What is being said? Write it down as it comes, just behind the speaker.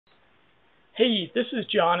Hey, this is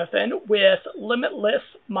Jonathan with Limitless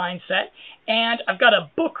Mindset, and I've got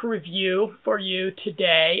a book review for you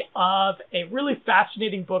today of a really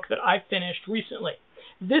fascinating book that I finished recently.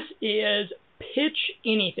 This is Pitch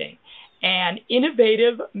Anything, an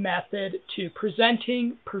innovative method to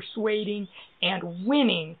presenting, persuading, and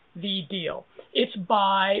winning the deal. It's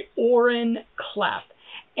by Oren Klaff,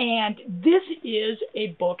 and this is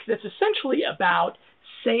a book that's essentially about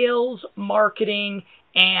sales, marketing,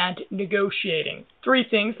 and negotiating. Three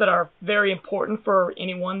things that are very important for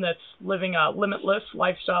anyone that's living a limitless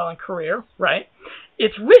lifestyle and career, right?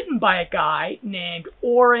 It's written by a guy named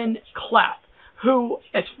Oren Klaff, who,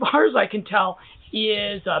 as far as I can tell,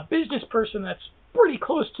 is a business person that's pretty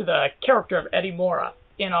close to the character of Eddie Mora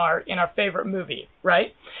in our favorite movie,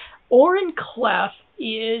 right? Oren Klaff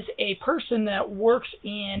is a person that works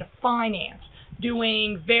in finance,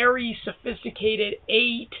 doing very sophisticated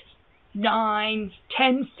 8, 9,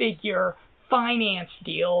 10-figure finance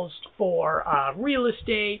deals for real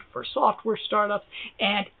estate, for software startups,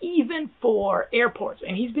 and even for airports.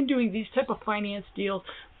 And he's been doing these type of finance deals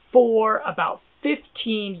for about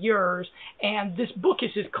 15 years, and this book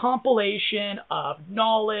is his compilation of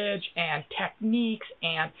knowledge and techniques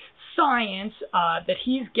and science that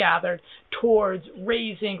he's gathered towards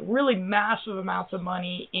raising really massive amounts of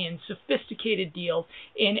money in sophisticated deals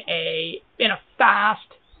in a fast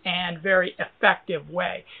and very effective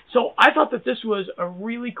way. So I thought that this was a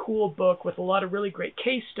really cool book with a lot of really great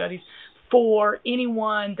case studies for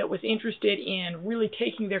anyone that was interested in really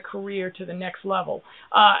taking their career to the next level.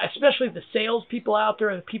 Especially the salespeople out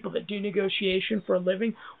there, the people that do negotiation for a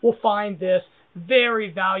living, will find this very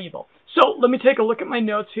valuable. So let me take a look at my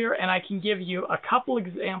notes here, and I can give you a couple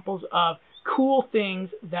examples of cool things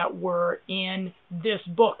that were in this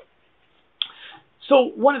book.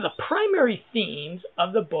 So one of the primary themes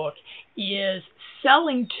of the book is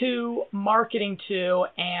selling to, marketing to,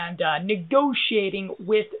 and negotiating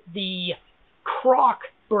with the crock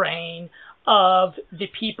brain of the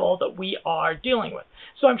people that we are dealing with.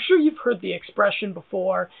 So I'm sure you've heard the expression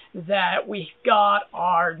before that we've got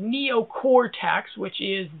our neocortex, which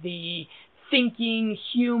is the thinking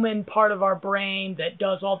human part of our brain that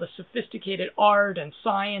does all the sophisticated art and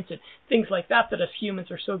science and things like that that us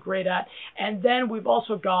humans are so great at. And then we've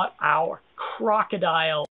also got our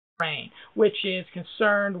crocodile brain, which is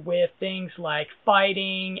concerned with things like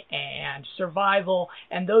fighting and survival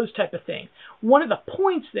and those type of things. One of the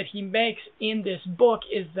points that he makes in this book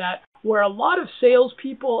is that where a lot of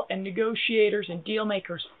salespeople and negotiators and deal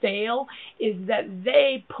makers fail is that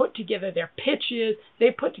they put together their pitches, they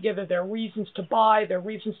put together their reasons to buy, their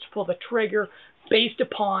reasons to pull the trigger based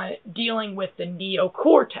upon dealing with the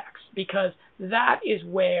neocortex, because that is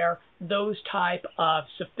where those type of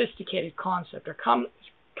sophisticated concepts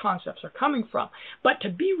are coming from. But to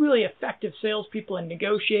be really effective salespeople and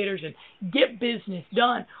negotiators and get business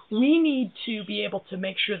done, we need to be able to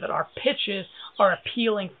make sure that our pitches are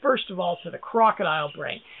appealing, first of all, to the crocodile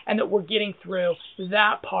brain, and that we're getting through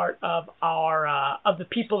that part of the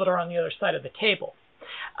people that are on the other side of the table.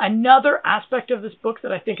 Another aspect of this book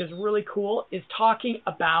that I think is really cool is talking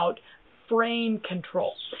about frame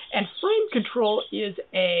control. And frame control is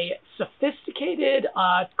a sophisticated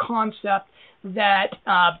concept that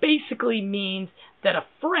basically means that a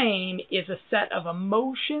frame is a set of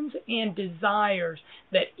emotions and desires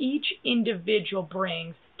that each individual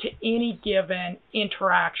brings to any given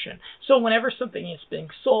interaction. So whenever something is being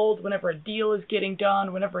sold, whenever a deal is getting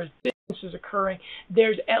done, whenever a business is occurring,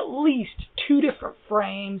 there's at least two different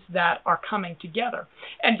frames that are coming together.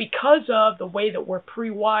 And because of the way that we're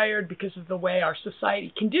pre-wired, because of the way our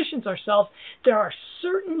society conditions ourselves, there are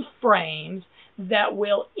certain frames that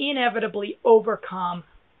will inevitably overcome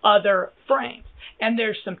other frames. And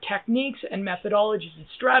there's some techniques and methodologies and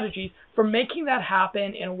strategies for making that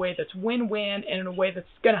happen in a way that's win-win and in a way that's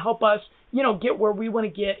going to help us, get where we want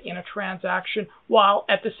to get in a transaction while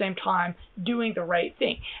at the same time doing the right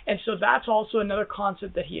thing. And so that's also another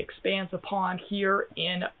concept that he expands upon here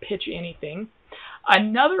in Pitch Anything.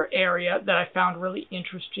 Another area that I found really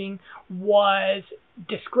interesting was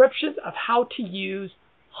descriptions of how to use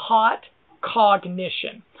hot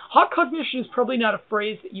cognition. Hot cognition is probably not a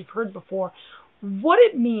phrase that you've heard before. What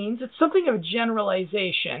it means, it's something of a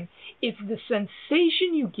generalization. It's the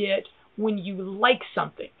sensation you get when you like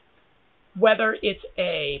something, whether it's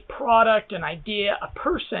a product, an idea, a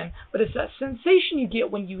person, but it's that sensation you get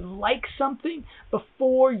when you like something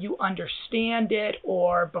before you understand it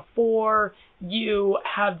or before you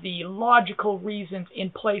have the logical reasons in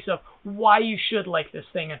place of why you should like this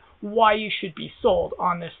thing and why you should be sold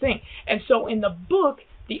on this thing. And so in the book,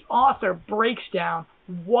 the author breaks down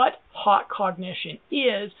what hot cognition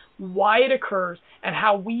is, why it occurs, and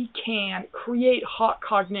how we can create hot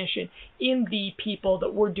cognition in the people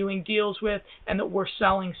that we're doing deals with and that we're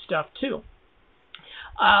selling stuff to.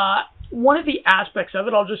 One of the aspects of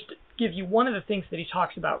it, I'll just give you one of the things that he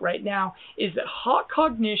talks about right now, is that hot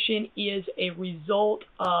cognition is a result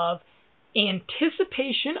of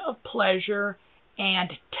anticipation of pleasure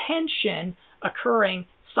and tension occurring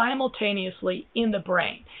simultaneously in the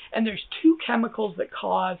brain. And there's two chemicals that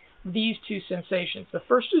cause these two sensations. The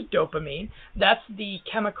first is dopamine. That's the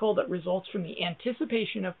chemical that results from the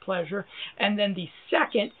anticipation of pleasure. And then the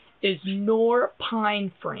second is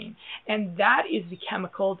norepinephrine. And that is the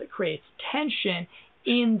chemical that creates tension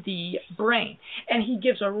in the brain. And he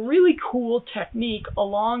gives a really cool technique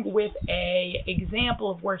along with an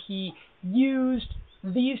example of where he used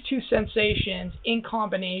these two sensations in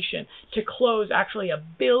combination to close actually $1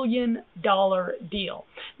 billion deal.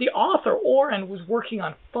 The author, Oren, was working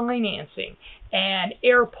on financing an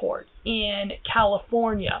airport in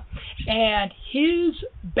California, and his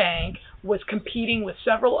bank was competing with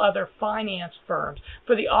several other finance firms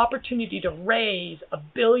for the opportunity to raise $1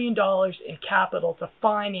 billion in capital to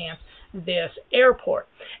finance this airport.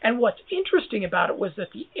 And what's interesting about it was that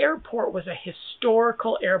the airport was a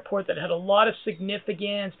historical airport that had a lot of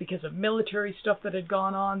significance because of military stuff that had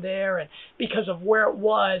gone on there and because of where it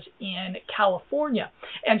was in California.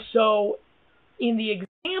 And so in the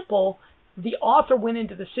example, the author went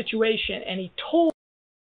into the situation and he told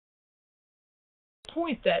the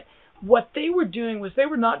point that what they were doing was they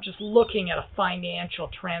were not just looking at a financial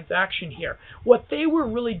transaction here. What they were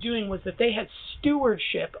really doing was that they had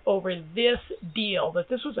stewardship over this deal, that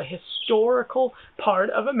this was a historical part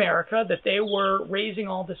of America, that they were raising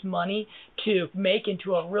all this money to make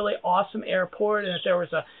into a really awesome airport, and that there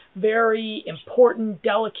was a very important,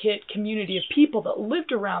 delicate community of people that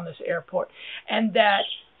lived around this airport, and that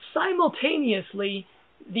simultaneously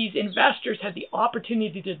these investors had the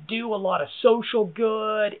opportunity to do a lot of social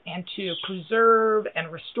good and to preserve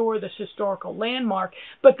and restore this historical landmark,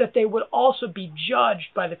 but that they would also be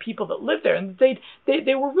judged by the people that lived there. And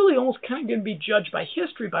they were really almost kind of going to be judged by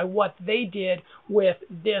history by what they did with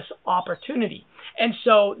this opportunity. And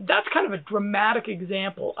so that's kind of a dramatic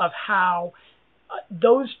example of how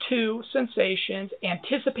those two sensations,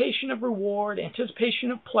 anticipation of reward,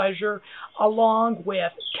 anticipation of pleasure, along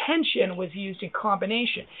with tension, was used in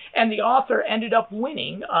combination. And the author ended up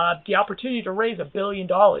winning the opportunity to raise $1 billion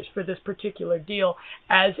for this particular deal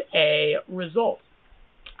as a result.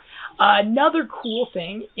 Another cool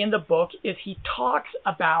thing in the book is he talks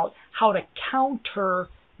about how to counter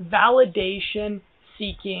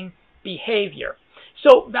validation-seeking behavior.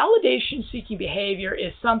 So validation-seeking behavior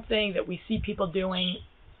is something that we see people doing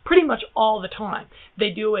pretty much all the time. They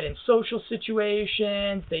do it in social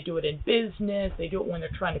situations, they do it in business, they do it when they're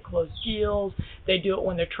trying to close deals, they do it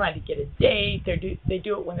when they're trying to get a date, they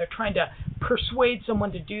do it when they're trying to persuade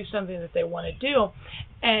someone to do something that they want to do.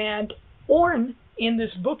 And Oren, in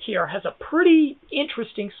this book here, has a pretty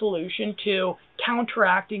interesting solution to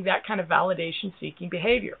counteracting that kind of validation-seeking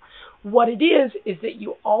behavior. What it is that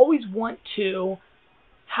you always want to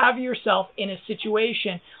have yourself in a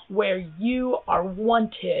situation where you are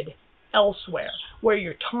wanted elsewhere, where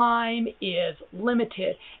your time is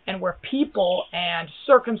limited, and where people and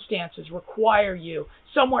circumstances require you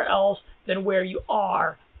somewhere else than where you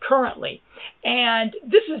are currently. And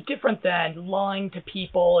this is different than lying to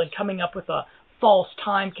people and coming up with a false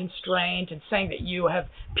time constraint and saying that you have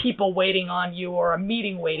people waiting on you or a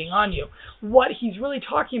meeting waiting on you. What he's really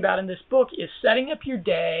talking about in this book is setting up your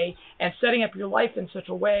day and setting up your life in such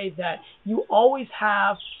a way that you always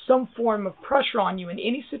have some form of pressure on you in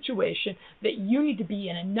any situation, that you need to be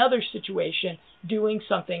in another situation doing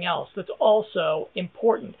something else that's also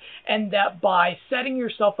important. And that by setting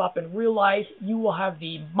yourself up in real life, you will have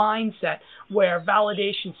the mindset where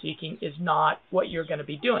validation seeking is not what you're going to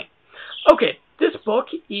be doing. Okay, this book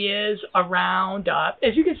is around,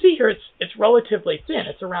 as you can see here, it's relatively thin.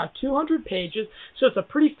 It's around 200 pages, so it's a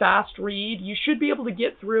pretty fast read. You should be able to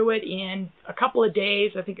get through it in a couple of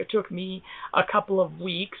days. I think it took me a couple of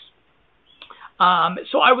weeks.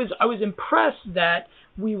 So I was impressed that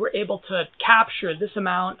we were able to capture this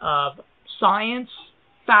amount of science,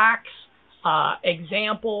 facts,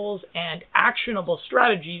 examples, and actionable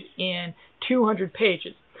strategies in 200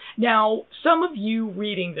 pages. Now, some of you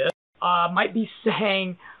reading this might be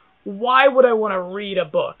saying, why would I want to read a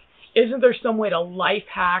book? Isn't there some way to life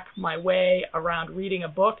hack my way around reading a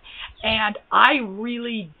book? And I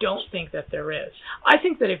really don't think that there is. I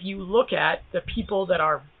think that if you look at the people that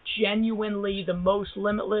are genuinely the most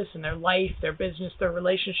limitless in their life, their business, their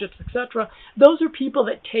relationships, etc., those are people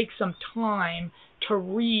that take some time to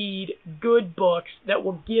read good books that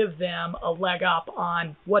will give them a leg up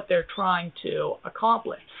on what they're trying to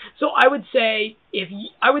accomplish. So I would say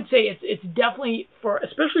it's definitely,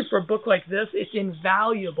 especially for a book like this, it's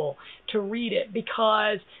invaluable to read it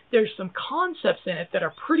because there's some concepts in it that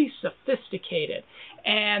are pretty sophisticated,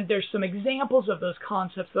 and there's some examples of those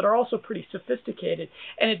concepts that are also pretty sophisticated,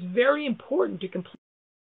 and it's very important to complete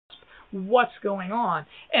what's going on.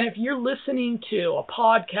 And if you're listening to a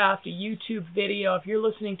podcast, a YouTube video, if you're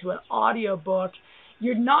listening to an audio book,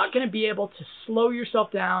 you're not going to be able to slow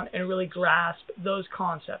yourself down and really grasp those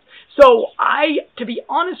concepts. So to be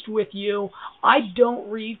honest with you, I don't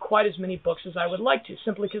read quite as many books as I would like to,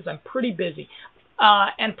 simply because I'm pretty busy.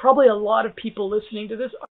 And probably a lot of people listening to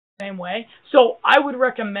this are the same way. So I would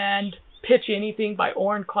recommend Pitch Anything by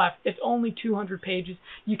Oren Klaff. It's only 200 pages.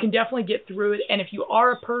 You can definitely get through it. And if you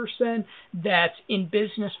are a person that's in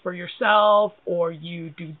business for yourself or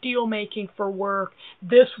you do deal making for work,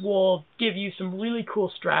 this will give you some really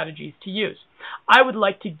cool strategies to use. I would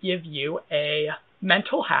like to give you a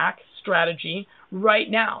mental hack strategy right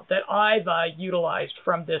now that I've utilized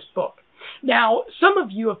from this book. Now, some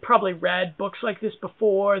of you have probably read books like this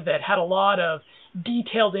before that had a lot of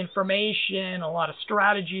detailed information, a lot of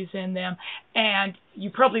strategies in them, and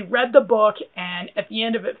you probably read the book and at the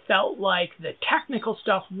end of it felt like the technical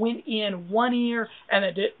stuff went in one ear and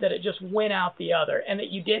that it just went out the other, and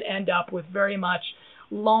that you did end up with very much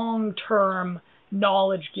long-term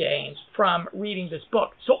knowledge gains from reading this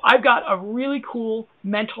book. So I've got a really cool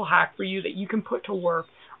mental hack for you that you can put to work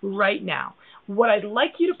right now. What I'd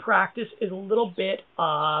like you to practice is a little bit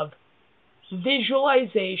of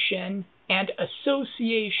visualization and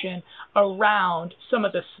association around some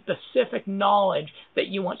of the specific knowledge that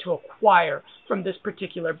you want to acquire from this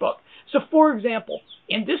particular book. So for example,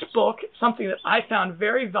 in this book, something that I found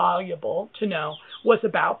very valuable to know was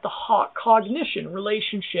about the hot cognition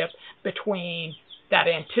relationship between that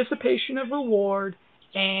anticipation of reward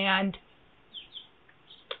and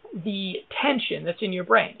the tension that's in your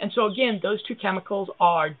brain. And so again, those two chemicals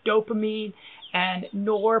are dopamine and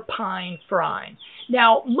norepinephrine.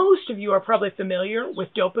 Now, most of you are probably familiar with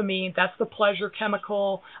dopamine. That's the pleasure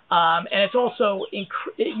chemical, and it's also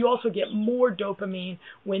you also get more dopamine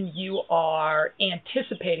when you are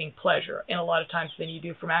anticipating pleasure, and a lot of times than you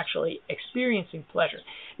do from actually experiencing pleasure.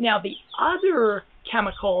 Now, the other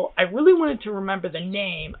chemical, I really wanted to remember the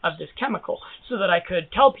name of this chemical so that I could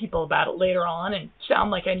tell people about it later on and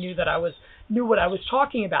sound like I knew what I was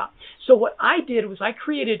talking about. So what I did was I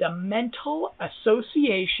created a mental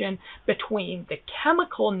association between the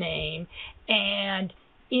chemical name and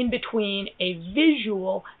in between a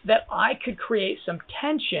visual that I could create some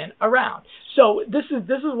tension around. So this is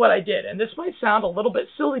what I did, and this might sound a little bit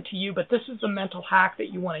silly to you, but this is the mental hack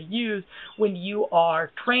that you want to use when you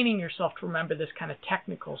are training yourself to remember this kind of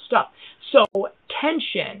technical stuff. So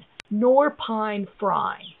tension,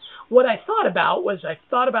 norepinephrine. What I thought about was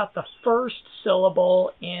the first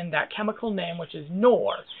syllable in that chemical name, which is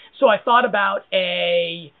nor. So I thought about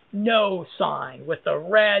a no sign with the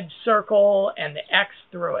red circle and the X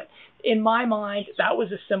through it. In my mind, that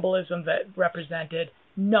was a symbolism that represented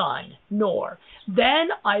none, nor. Then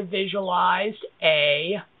I visualized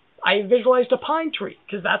a pine tree,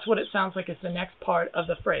 because that's what it sounds like is the next part of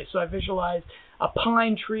the phrase. So I visualized a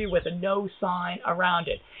pine tree with a no sign around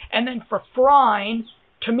it. And then for frine,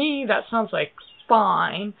 to me, that sounds like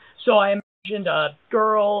fine. So I imagined a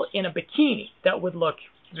girl in a bikini that would look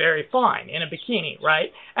very fine in a bikini, right?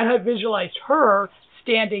 And I visualized her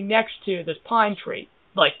standing next to this pine tree,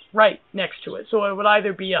 like right next to it. So it would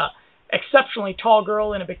either be a exceptionally tall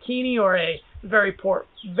girl in a bikini or a very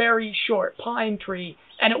short pine tree,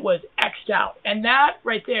 and it was X'd out. And that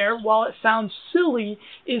right there, while it sounds silly,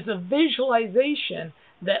 is a visualization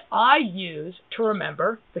that I use to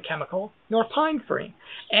remember the chemical norepinephrine.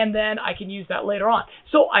 And then I can use that later on.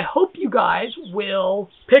 So I hope you guys will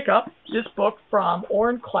pick up this book from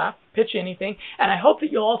Oren Klaff, Pitch Anything, and I hope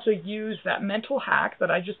that you'll also use that mental hack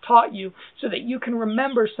that I just taught you so that you can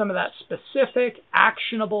remember some of that specific,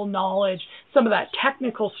 actionable knowledge, some of that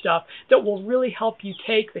technical stuff that will really help you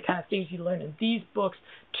take the kind of things you learn in these books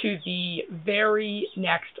to the very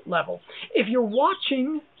next level. If you're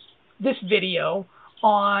watching this video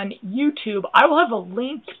on YouTube, I will have a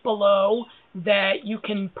link below that you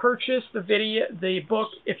can purchase the book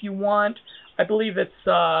if you want. I believe it's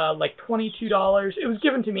like $22. It was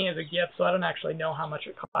given to me as a gift, so I don't actually know how much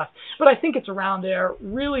it costs, but I think it's around there.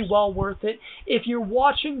 Really well worth it. If you're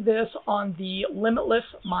watching this on the Limitless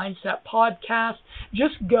Mindset podcast,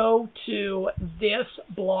 just go to this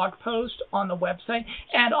blog post on the website,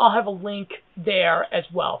 and I'll have a link there as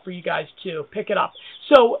well for you guys to pick it up.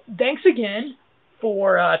 So thanks again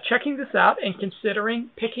for checking this out and considering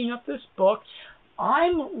picking up this book.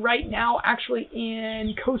 I'm right now actually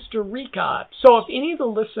in Costa Rica. So if any of the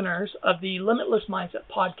listeners of the Limitless Mindset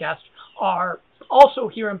podcast are also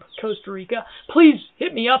here in Costa Rica, please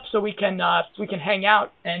hit me up so we can hang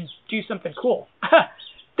out and do something cool.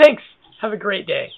 Thanks. Have a great day.